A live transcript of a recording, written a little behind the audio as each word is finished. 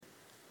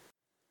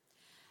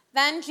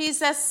Then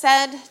Jesus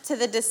said to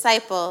the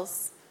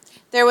disciples,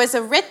 "There was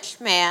a rich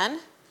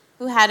man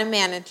who had a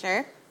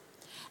manager,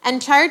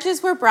 and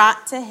charges were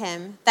brought to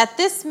him that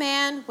this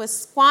man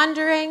was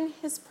squandering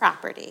his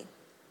property.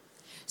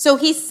 So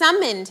he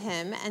summoned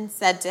him and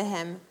said to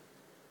him,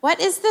 'What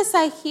is this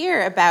I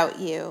hear about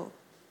you?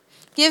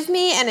 Give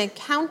me an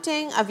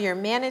accounting of your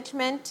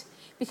management,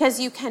 because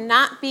you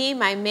cannot be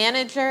my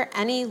manager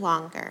any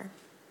longer.'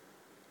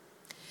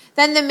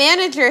 Then the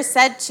manager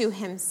said to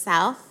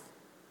himself,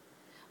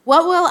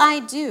 'What will I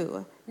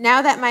do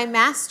now that my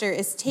master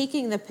is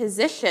taking the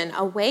position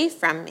away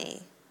from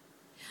me?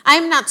 I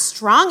am not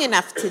strong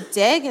enough to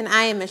dig, and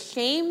I am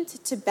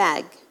ashamed to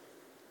beg.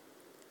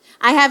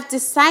 I have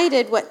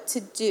decided what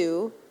to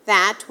do,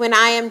 that when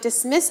I am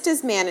dismissed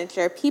as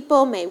manager,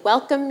 people may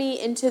welcome me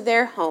into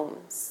their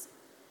homes.'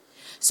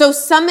 So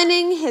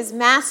summoning his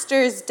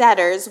master's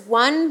debtors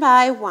one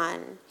by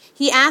one,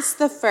 he asked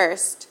the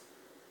first,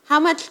 'How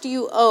much do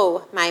you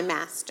owe my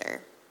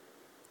master?'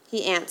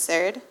 He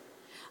answered,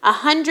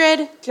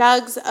 100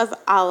 jugs of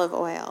olive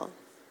oil.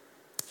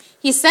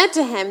 He said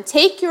to him,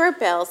 'Take your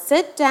bill,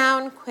 sit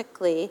down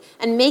quickly,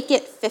 and make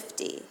it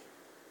 50.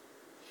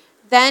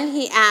 Then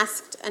he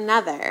asked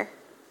another,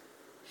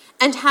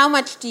 'And how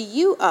much do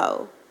you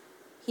owe?'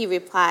 He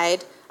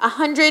replied,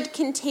 100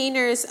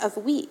 containers of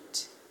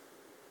wheat.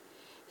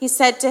 He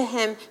said to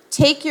him,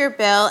 'Take your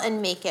bill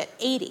and make it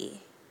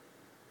 80.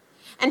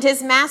 And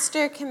his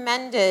master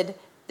commended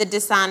the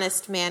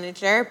dishonest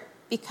manager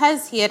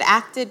because he had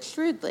acted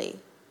shrewdly.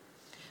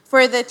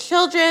 For the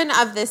children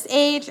of this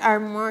age are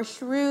more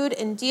shrewd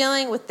in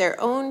dealing with their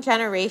own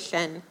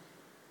generation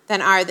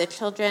than are the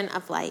children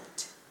of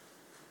light.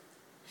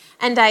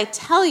 And I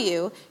tell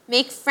you,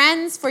 make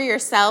friends for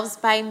yourselves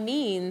by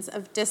means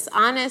of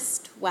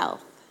dishonest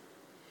wealth,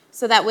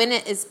 so that when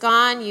it is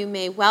gone, you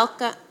may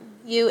welcome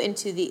you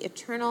into the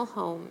eternal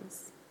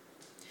homes.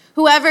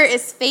 Whoever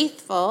is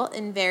faithful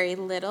in very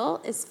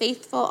little is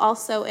faithful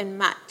also in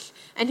much,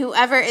 and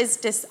whoever is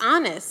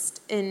dishonest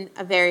in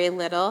a very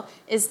little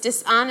is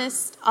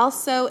dishonest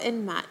also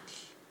in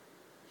much.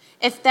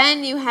 If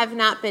then you have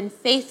not been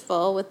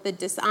faithful with the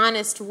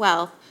dishonest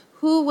wealth,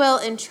 who will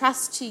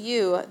entrust to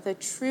you the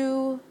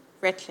true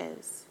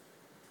riches?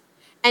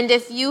 And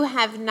if you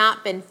have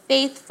not been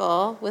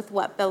faithful with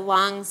what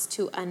belongs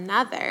to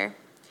another,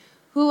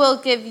 who will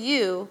give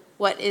you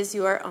what is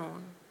your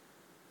own?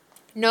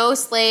 No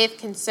slave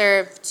can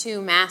serve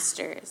two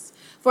masters,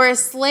 for a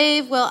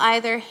slave will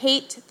either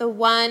hate the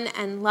one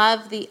and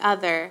love the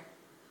other,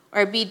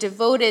 or be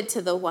devoted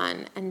to the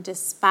one and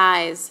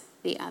despise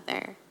the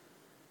other.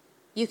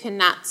 You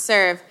cannot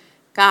serve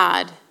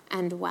God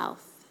and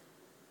wealth."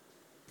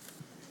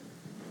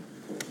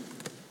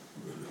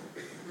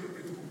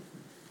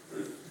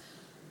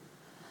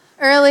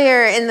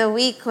 Earlier in the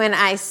week, when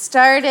I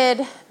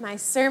started my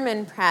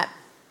sermon prep,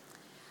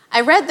 I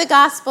read the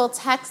gospel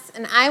text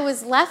and I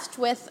was left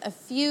with a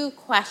few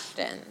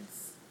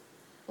questions,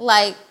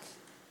 like,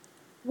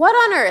 what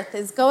on earth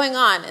is going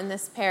on in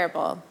this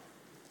parable?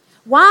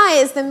 Why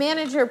is the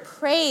manager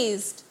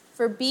praised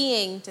for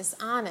being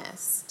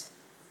dishonest?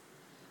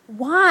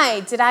 Why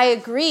did I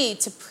agree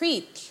to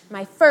preach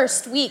my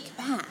first week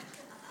back?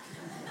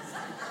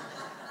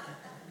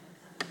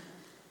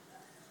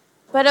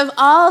 But of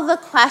all the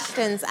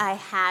questions I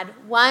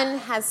had, one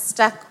has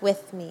stuck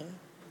with me.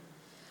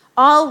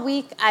 All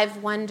week I've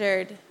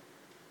wondered,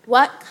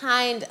 what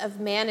kind of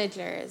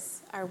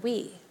managers are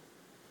we?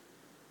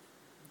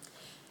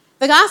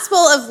 The Gospel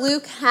of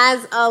Luke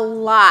has a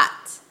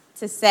lot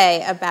to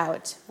say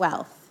about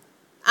wealth.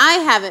 I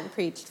haven't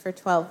preached for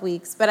 12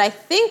 weeks, but I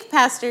think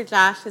Pastor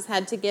Josh has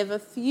had to give a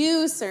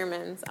few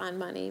sermons on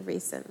money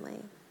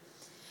recently.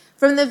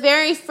 From the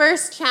very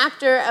first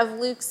chapter of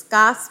Luke's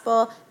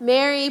Gospel,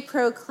 Mary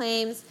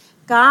proclaims,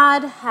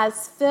 "God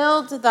has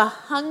filled the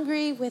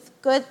hungry with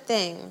good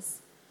things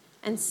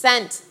and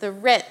sent the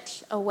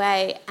rich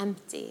away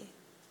empty."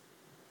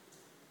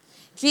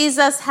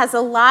 Jesus has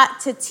a lot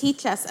to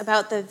teach us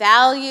about the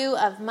value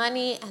of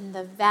money and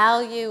the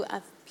value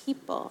of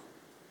people.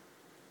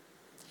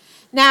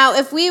 Now,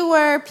 if we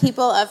were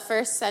people of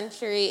first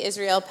century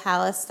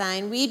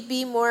Israel-Palestine, we'd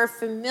be more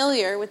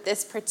familiar with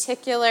this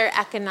particular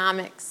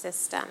economic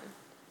system.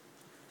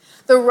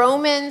 The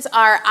Romans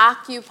are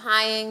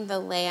occupying the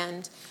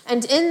land,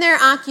 and in their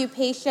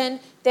occupation,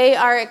 they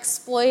are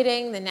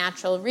exploiting the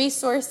natural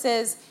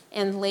resources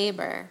and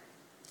labor.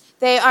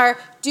 They are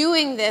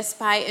doing this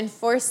by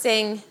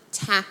enforcing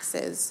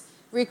taxes,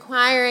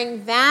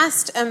 requiring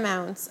vast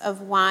amounts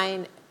of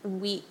wine,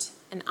 wheat,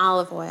 and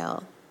olive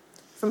oil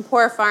from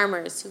poor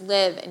farmers who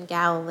live in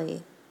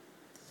Galilee.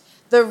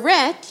 The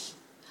rich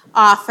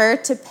offer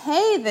to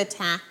pay the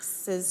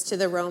taxes to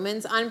the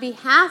Romans on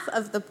behalf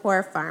of the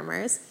poor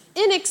farmers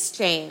in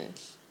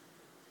exchange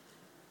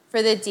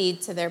for the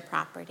deed to their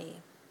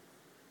property,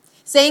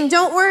 saying,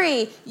 "Don't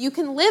worry, you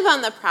can live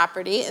on the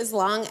property as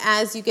long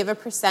as you give a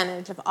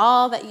percentage of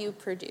all that you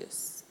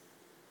produce."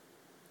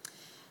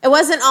 It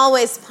wasn't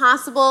always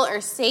possible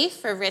or safe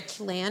for rich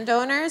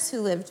landowners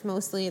who lived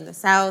mostly in the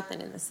south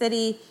and in the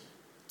city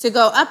to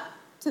go up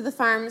to the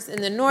farms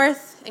in the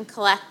north and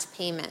collect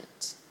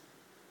payment.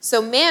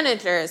 So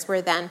managers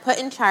were then put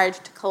in charge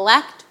to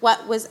collect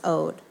what was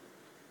owed.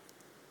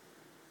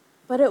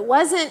 But it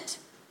wasn't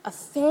a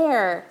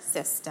fair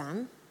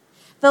system.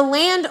 The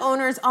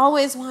landowners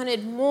always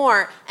wanted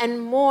more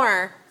and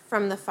more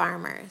from the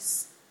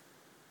farmers.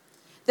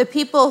 The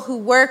people who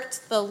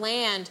worked the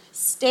land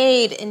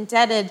stayed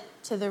indebted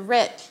to the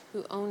rich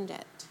who owned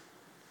it.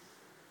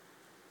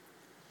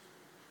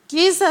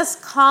 Jesus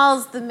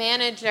calls the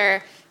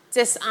manager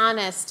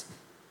dishonest,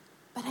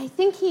 but I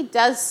think he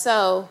does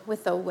so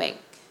with a wink.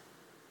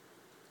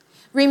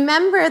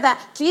 Remember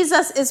that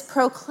Jesus is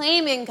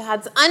proclaiming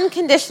God's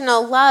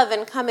unconditional love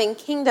and coming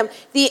kingdom,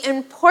 the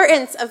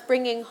importance of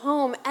bringing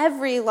home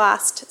every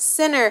lost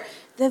sinner,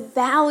 the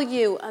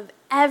value of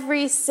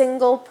every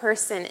single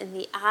person in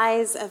the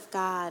eyes of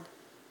God.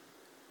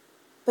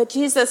 But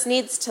Jesus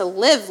needs to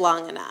live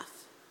long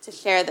enough to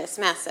share this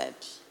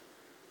message.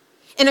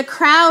 In a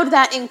crowd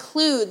that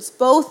includes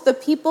both the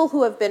people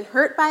who have been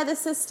hurt by the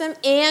system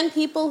and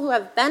people who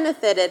have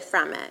benefited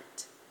from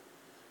it,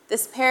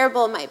 this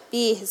parable might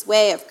be his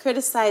way of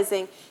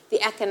criticizing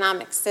the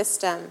economic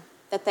system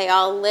that they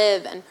all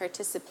live and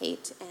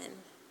participate in.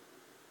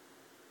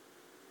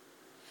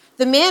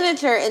 The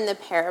manager in the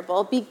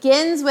parable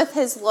begins with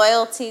his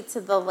loyalty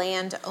to the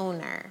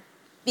landowner.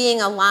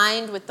 Being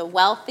aligned with the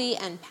wealthy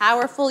and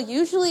powerful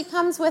usually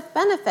comes with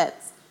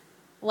benefits,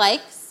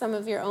 like some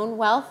of your own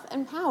wealth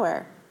and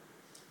power.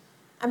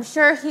 I'm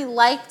sure he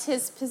liked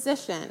his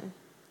position.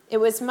 It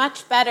was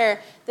much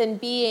better than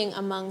being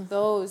among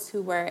those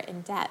who were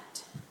in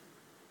debt.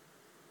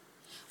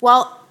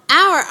 While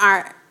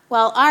our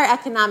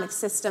economic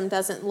system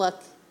doesn't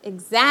look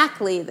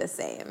exactly the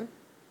same,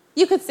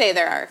 you could say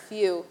there are a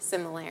few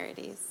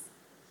similarities.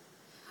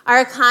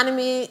 Our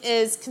economy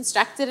is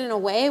constructed in a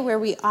way where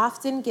we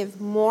often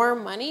give more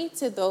money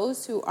to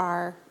those who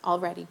are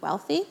already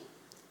wealthy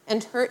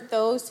and hurt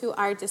those who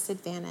are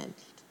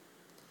disadvantaged.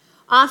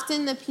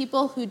 Often the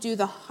people who do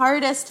the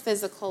hardest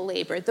physical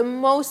labor, the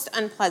most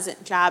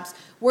unpleasant jobs,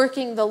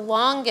 working the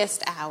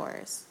longest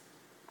hours,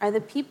 are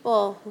the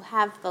people who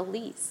have the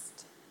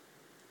least.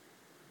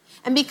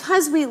 And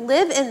because we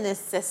live in this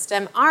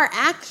system, our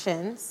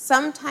actions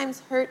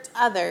sometimes hurt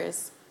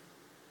others,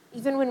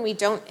 even when we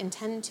don't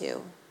intend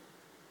to.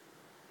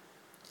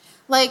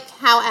 Like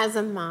how as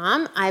a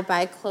mom, I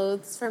buy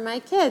clothes for my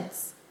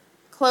kids.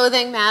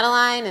 Clothing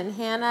Madeline and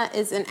Hannah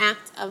is an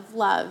act of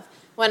love,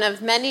 one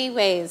of many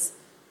ways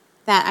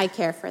that I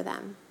care for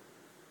them.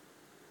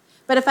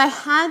 But if I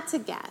had to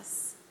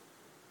guess,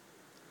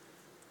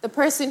 the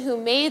person who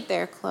made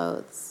their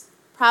clothes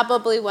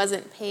probably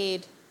wasn't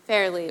paid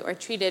fairly or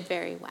treated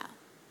very well.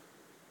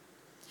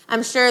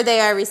 I'm sure they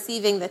are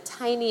receiving the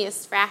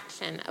tiniest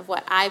fraction of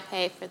what I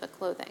pay for the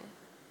clothing.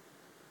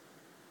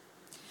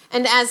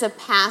 And as a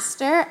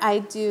pastor, I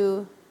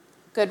do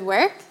good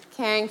work,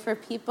 caring for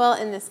people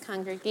in this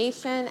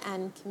congregation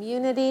and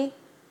community.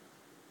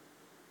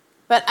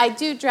 But I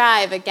do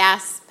drive a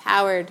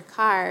gas-powered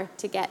car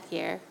to get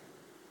here,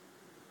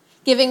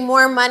 giving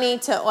more money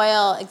to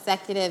oil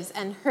executives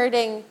and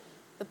hurting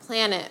the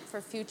planet for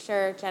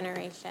future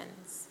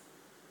generations.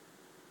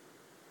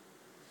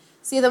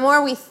 See, the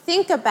more we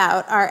think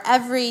about our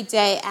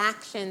everyday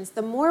actions,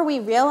 the more we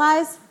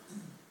realize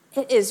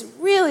it is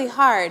really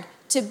hard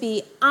to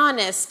be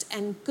honest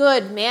and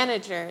good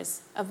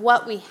managers of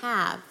what we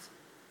have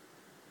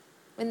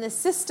when the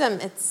system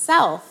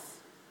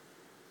itself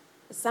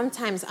is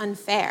sometimes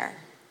unfair.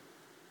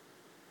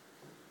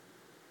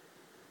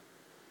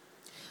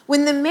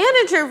 When the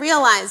manager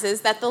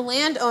realizes that the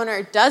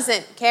landowner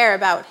doesn't care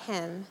about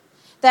him,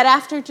 that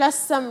after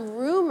just some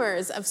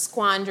rumors of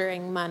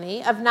squandering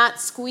money, of not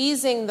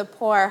squeezing the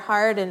poor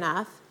hard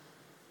enough,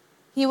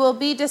 he will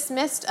be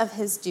dismissed of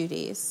his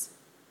duties.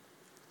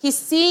 He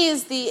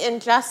sees the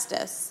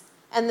injustice,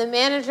 and the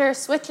manager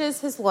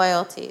switches his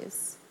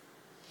loyalties.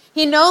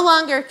 He no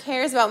longer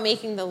cares about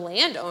making the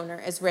landowner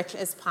as rich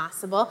as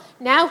possible.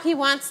 Now he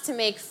wants to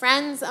make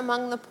friends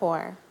among the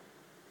poor.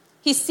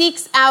 He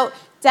seeks out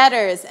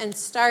debtors and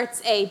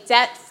starts a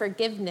debt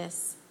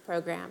forgiveness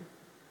program.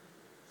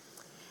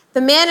 The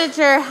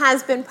manager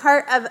has been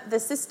part of the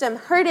system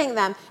hurting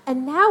them,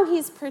 and now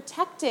he's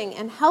protecting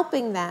and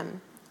helping them.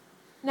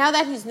 Now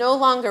that he's no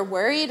longer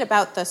worried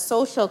about the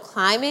social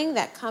climbing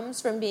that comes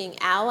from being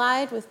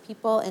allied with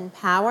people in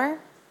power,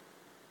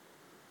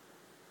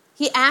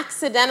 he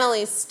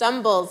accidentally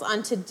stumbles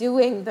onto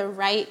doing the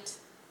right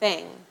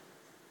thing,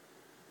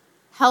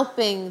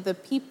 helping the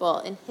people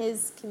in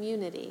his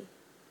community.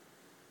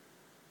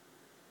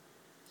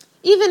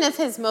 Even if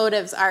his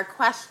motives are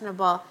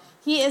questionable,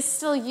 he is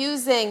still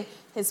using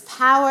his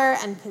power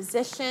and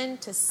position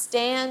to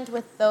stand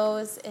with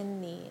those in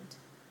need.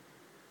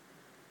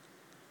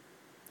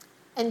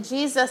 And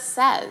Jesus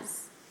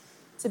says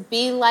to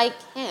be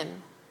like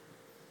him.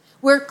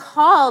 We're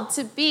called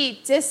to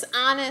be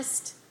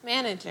dishonest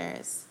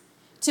managers,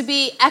 to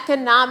be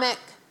economic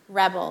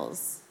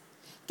rebels,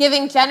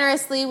 giving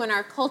generously when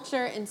our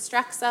culture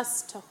instructs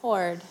us to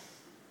hoard,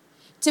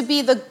 to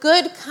be the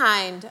good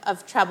kind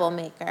of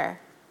troublemaker,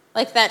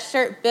 like that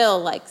shirt Bill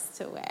likes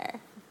to wear.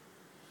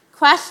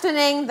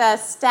 Questioning the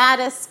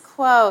status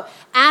quo,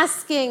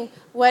 asking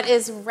what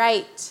is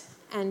right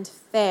and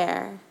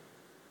fair,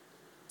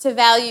 to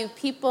value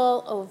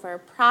people over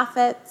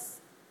profits.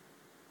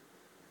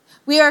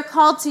 We are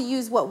called to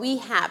use what we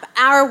have,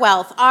 our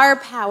wealth, our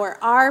power,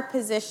 our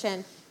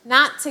position,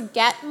 not to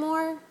get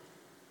more,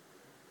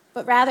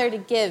 but rather to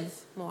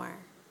give more,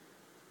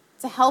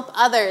 to help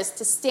others,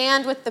 to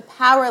stand with the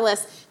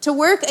powerless, to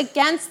work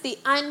against the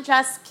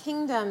unjust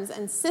kingdoms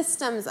and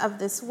systems of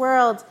this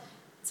world,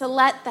 to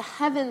let the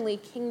heavenly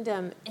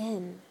kingdom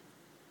in.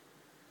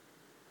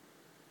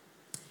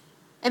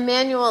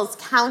 Emmanuel's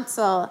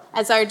Counsel,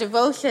 as our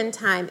devotion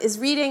time, is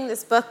reading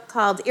this book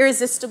called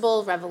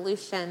Irresistible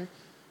Revolution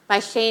by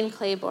Shane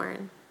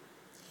Claiborne.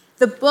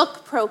 The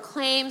book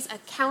proclaims a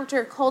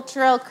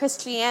countercultural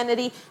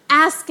Christianity,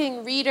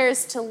 asking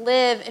readers to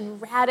live in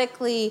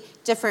radically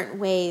different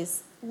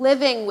ways,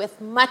 living with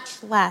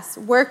much less,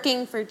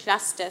 working for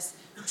justice,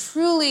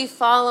 truly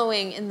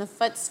following in the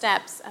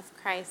footsteps of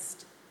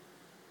Christ.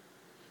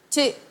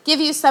 To give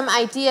you some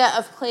idea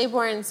of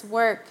Claiborne's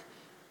work,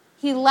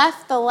 he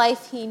left the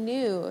life he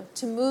knew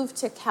to move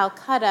to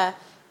Calcutta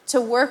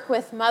to work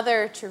with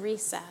Mother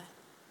Teresa.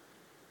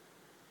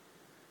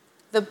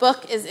 The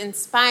book is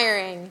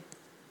inspiring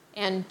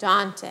and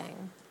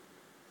daunting.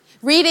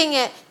 Reading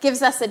it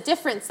gives us a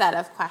different set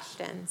of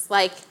questions,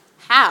 like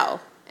how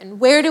and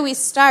where do we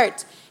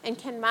start, and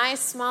can my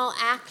small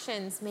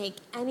actions make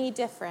any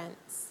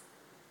difference?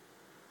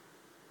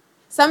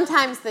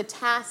 Sometimes the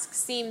task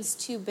seems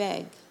too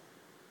big.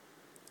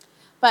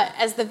 But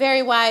as the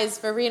very wise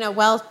Verena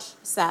Welch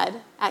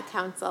said at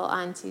Council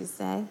on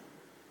Tuesday,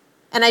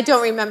 and I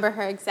don't remember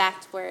her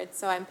exact words,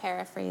 so I'm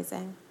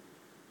paraphrasing,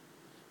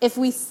 if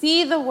we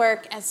see the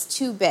work as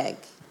too big,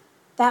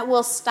 that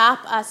will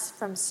stop us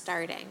from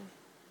starting,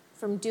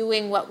 from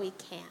doing what we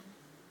can.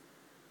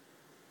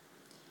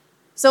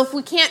 So if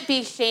we can't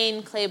be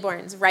Shane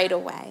Claiborne's right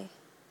away,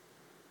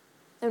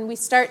 then we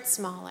start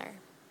smaller.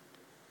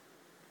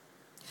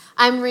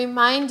 I'm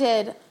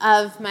reminded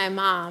of my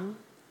mom,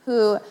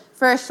 who,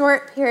 for a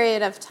short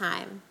period of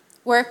time,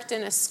 worked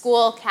in a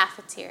school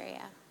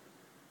cafeteria.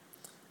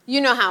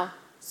 You know how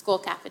school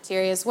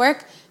cafeterias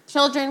work.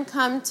 Children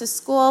come to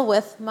school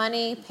with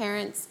money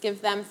parents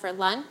give them for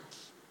lunch.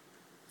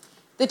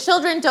 The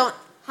children don't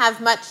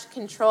have much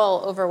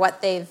control over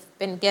what they've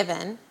been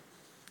given.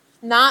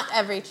 Not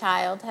every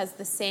child has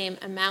the same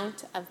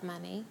amount of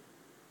money.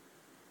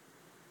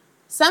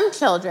 Some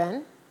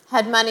children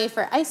had money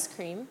for ice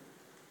cream,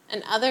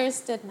 and others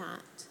did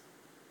not.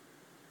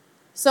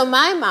 So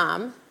my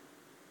mom,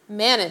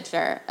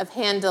 manager of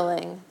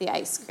handling the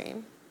ice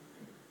cream,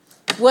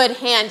 would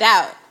hand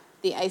out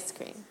the ice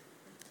cream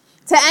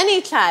to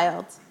any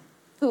child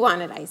who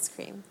wanted ice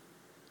cream,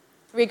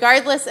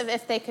 regardless of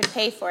if they could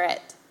pay for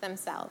it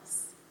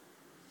themselves.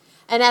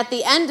 And at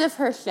the end of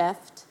her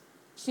shift,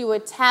 she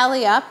would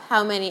tally up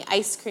how many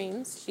ice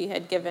creams she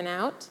had given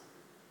out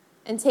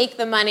and take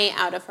the money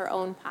out of her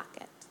own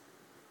pocket.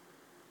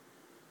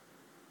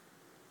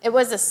 It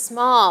was a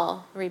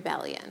small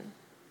rebellion,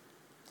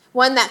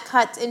 one that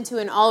cut into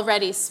an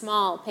already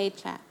small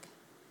paycheck.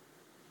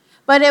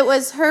 But it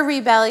was her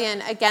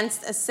rebellion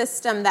against a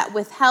system that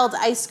withheld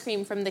ice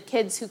cream from the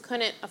kids who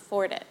couldn't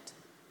afford it.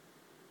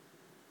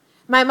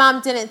 My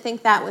mom didn't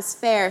think that was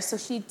fair, so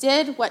she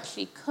did what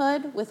she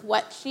could with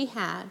what she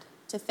had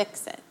to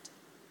fix it.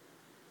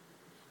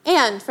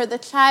 And for the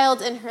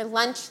child in her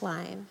lunch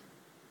line,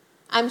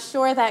 I'm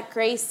sure that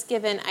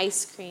grace-given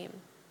ice cream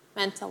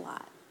meant a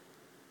lot.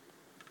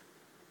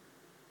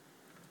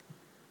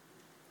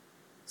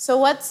 So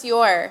what's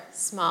your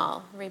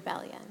small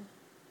rebellion?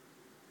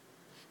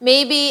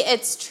 Maybe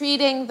it's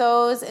treating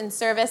those in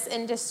service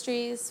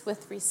industries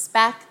with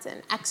respect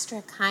and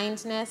extra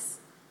kindness,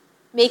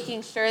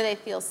 making sure they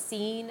feel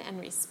seen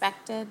and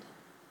respected,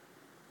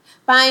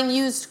 buying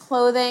used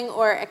clothing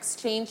or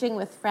exchanging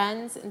with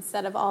friends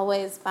instead of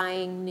always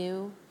buying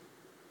new,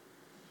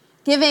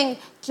 giving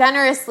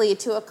generously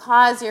to a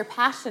cause you're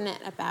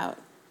passionate about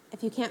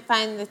if you can't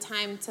find the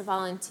time to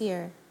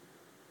volunteer,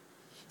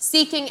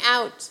 seeking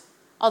out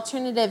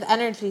alternative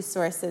energy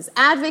sources,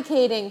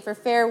 advocating for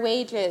fair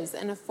wages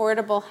and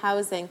affordable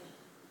housing,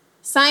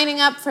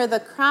 signing up for the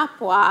crop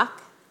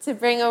walk to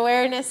bring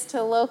awareness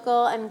to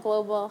local and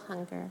global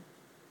hunger.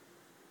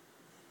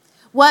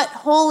 What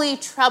holy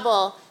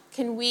trouble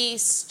can we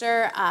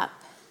stir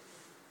up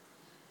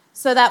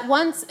so that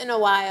once in a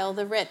while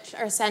the rich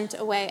are sent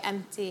away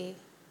empty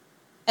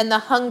and the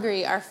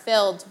hungry are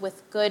filled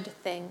with good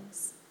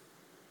things?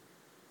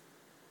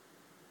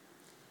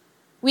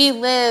 We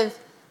live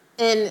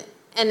in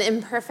an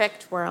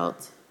imperfect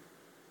world,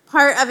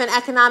 part of an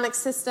economic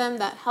system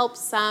that helps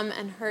some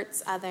and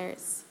hurts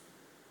others.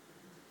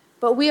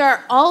 But we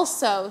are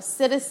also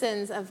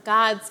citizens of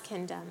God's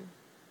kingdom,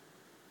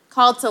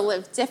 called to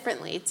live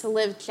differently, to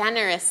live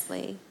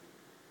generously.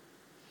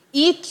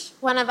 Each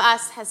one of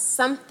us has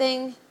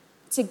something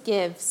to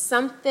give,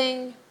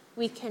 something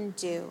we can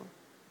do.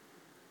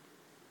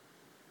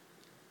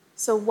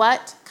 So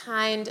what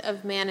kind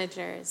of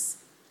managers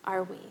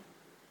are we?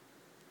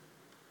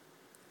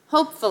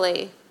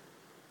 Hopefully,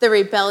 the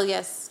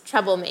rebellious,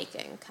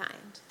 troublemaking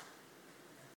kind.